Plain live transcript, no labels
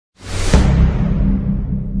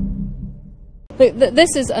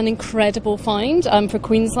This is an incredible find for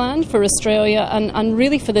Queensland, for Australia, and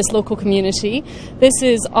really for this local community. This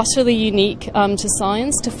is utterly unique to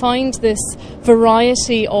science. To find this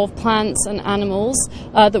variety of plants and animals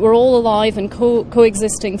that were all alive and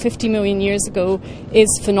coexisting 50 million years ago is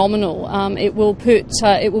phenomenal. It will put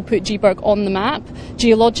Gberg on the map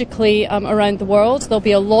geologically around the world. There'll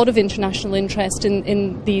be a lot of international interest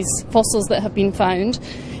in these fossils that have been found.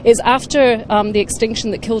 It's after the extinction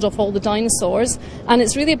that killed off all the dinosaurs, and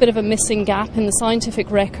it's really a bit of a missing gap in the scientific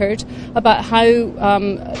record about how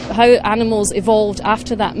animals evolved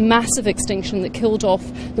after that massive extinction that killed off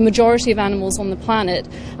the majority of animals on the planet.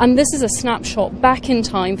 And this is a snapshot back in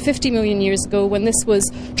time, 50 million years ago, when this was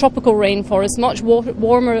tropical rainforest, much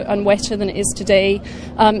warmer and wetter than it is today,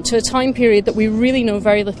 to a time period that we really know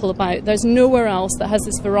very little about. There's nowhere else that has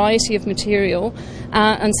this variety of material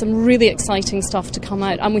and some really exciting stuff to come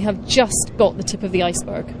out. And we have just got the tip of the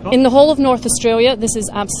iceberg. In the whole of North Australia, this is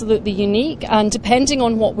absolutely unique, and depending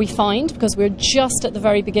on what we find, because we're just at the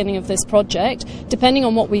very beginning of this project, depending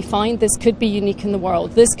on what we find, this could be unique in the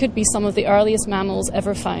world. This could be some of the earliest mammals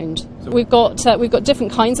ever found. We've got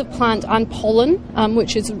different kinds of plant and pollen,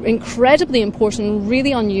 which is incredibly important and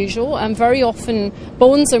really unusual, and very often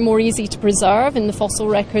bones are more easy to preserve in the fossil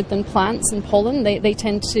record than plants and pollen. They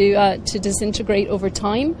tend to disintegrate over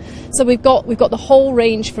time. So we've got the whole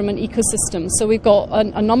range from an ecosystem. So we've got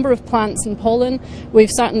a number of plants and pollen.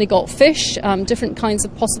 We've certainly got fish, different kinds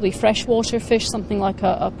of possibly freshwater fish, something like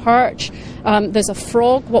a perch. There's a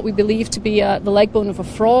frog, what we believe to be the leg bone of a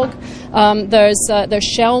frog. There's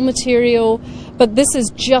shell material. But this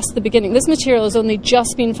is just the beginning. This material has only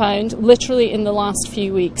just been found literally in the last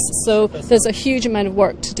few weeks. So there's a huge amount of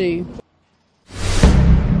work to do.